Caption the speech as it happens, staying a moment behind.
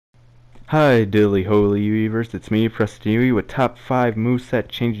Hi diddly holy weavers, it's me Preston Yui with top 5 moveset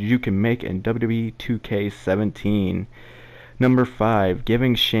changes you can make in WWE 2k17. Number 5,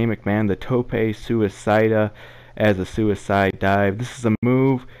 giving Shane McMahon the Tope Suicida as a suicide dive. This is a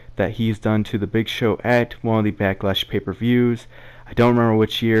move that he's done to the Big Show at one of the Backlash pay-per-views. I don't remember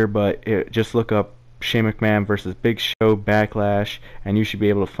which year, but just look up Shane McMahon versus Big Show Backlash and you should be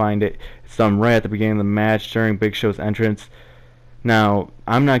able to find it. It's done right at the beginning of the match during Big Show's entrance. Now,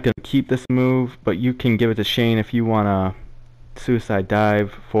 I'm not going to keep this move, but you can give it to Shane if you want a suicide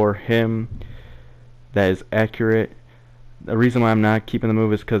dive for him that is accurate. The reason why I'm not keeping the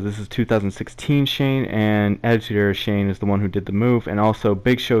move is because this is 2016 Shane, and Attitude Era Shane is the one who did the move, and also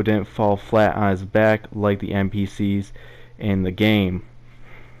Big Show didn't fall flat on his back like the NPCs in the game.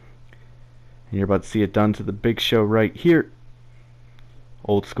 And you're about to see it done to the Big Show right here.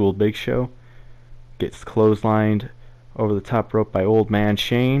 Old school Big Show gets clotheslined over the top rope by old man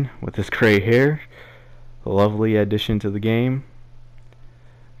Shane with his gray hair. A lovely addition to the game.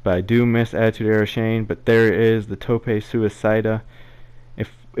 But I do miss Attitude Era Shane, but there is the Tope Suicida.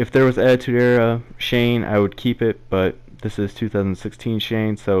 If there was Attitude Era Shane, I would keep it, but this is 2016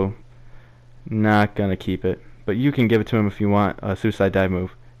 Shane, so not gonna keep it. But you can give it to him if you want a suicide dive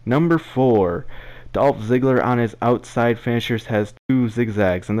move. Number 4, Dolph Ziggler on his outside finishers has 2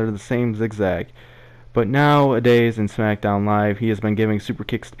 zigzags, and they're the same zigzag. But nowadays in SmackDown Live, he has been giving super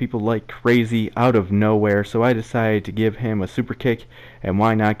kicks to people like crazy out of nowhere, so I decided to give him a super kick, and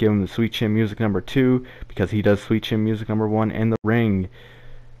why not give him the Sweet Chin Music number 2, because he does Sweet Chin Music number 1 in the ring.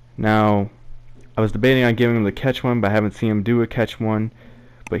 Now, I was debating on giving him the catch one, but I haven't seen him do a catch one,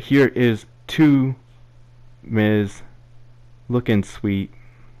 but here is 2 Miz looking sweet.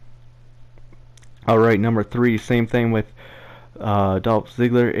 Alright, number 3, same thing with Dolph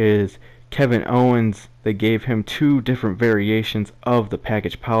Ziggler, is Kevin Owens. They gave him 2 different variations of the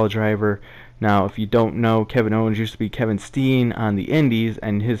package pile driver. Now, if you don't know, Kevin Owens used to be Kevin Steen on the Indies,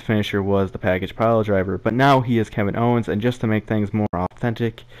 and his finisher was the package pile driver. But now he is Kevin Owens, and just to make things more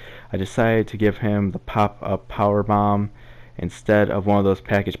authentic, I decided to give him the pop-up power bomb instead of one of those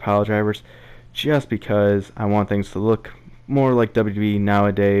package pile drivers, just because I want things to look more like WWE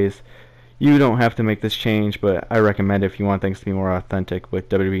nowadays. You don't have to make this change, but I recommend it if you want things to be more authentic with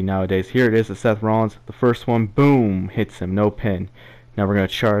WWE nowadays. Here it is to Seth Rollins. The first one, boom, hits him, no pin. Now we're going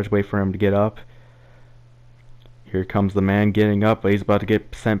to charge, wait for him to get up. Here comes the man getting up, but he's about to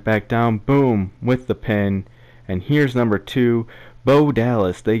get sent back down. Boom, with the pin. And here's number 2, Bo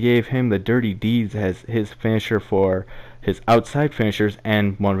Dallas. They gave him the Dirty Deeds as his finisher for his outside finishers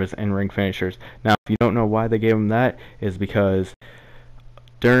and one of his in-ring finishers. Now, if you don't know why they gave him that, is because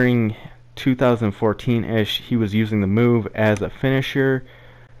during 2014-ish, he was using the move as a finisher,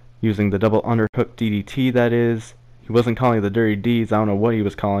 using the double underhook DDT, that is. He wasn't calling it the Dirty Deeds, I don't know what he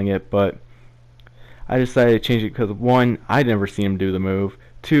was calling it, but I decided to change it because 1, I'd never seen him do the move,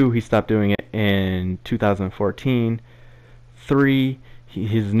 2, he stopped doing it in 2014, 3,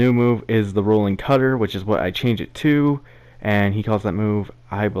 his new move is the rolling cutter, which is what I changed it to, and he calls that move,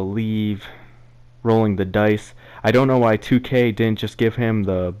 I believe, rolling the dice. I don't know why 2K didn't just give him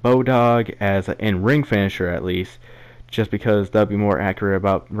the Bodog as an in-ring finisher at least, just because that would be more accurate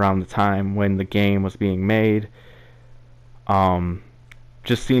about around the time when the game was being made.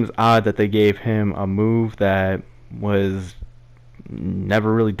 Just seems odd that they gave him a move that was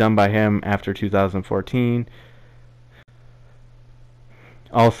never really done by him after 2014.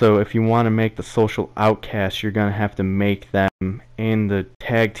 Also, if you want to make the Social Outcasts, you're going to have to make them in the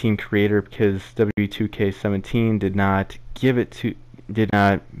tag team creator, because WWE 2k17 did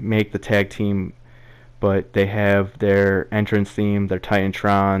not make the tag team, but they have their entrance theme, their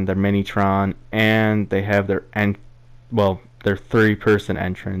Titantron, their Minitron, and they have their 3-person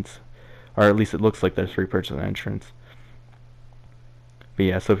entrance, or at least it looks like their 3-person entrance. But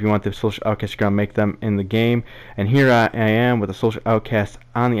yeah, so if you want the Social Outcasts, you're going to make them in the game. And here I am with the Social Outcast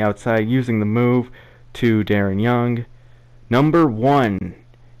on the outside using the move to Darren Young. Number 1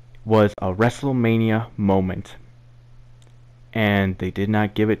 was a WrestleMania moment, and they did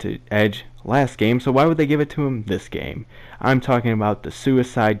not give it to Edge last game, so why would they give it to him this game? I'm talking about the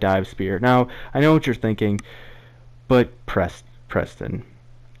Suicide Dive Spear. Now, I know what you're thinking, but Preston,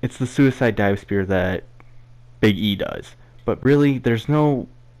 it's the Suicide Dive Spear that Big E does. But really, there's no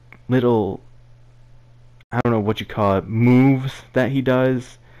little, I don't know what you call it, moves that he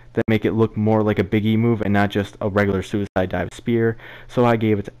does that make it look more like a Big E move and not just a regular Suicide Dive Spear. So I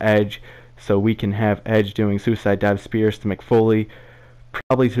gave it to Edge, so we can have Edge doing Suicide Dive Spears to McFoley,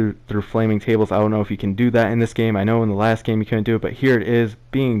 probably through Flaming Tables. I don't know if you can do that in this game. I know in the last game you couldn't do it, but here it is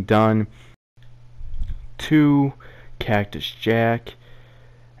being done to Cactus Jack.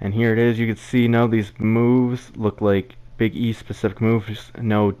 And here it is. You can see now these moves look like Big E specific moves.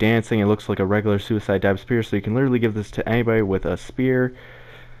 No dancing. It looks like a regular suicide dive spear. So you can literally give this to anybody with a spear.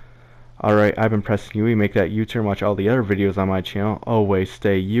 Alright, I've been Preston Yui. Make that U-turn. Watch all the other videos on my channel. Always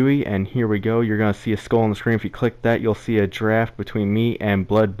stay Yui. And here we go. You're going to see a skull on the screen. If you click that, you'll see a draft between me and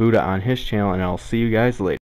Blood Buddha on his channel. And I'll see you guys later.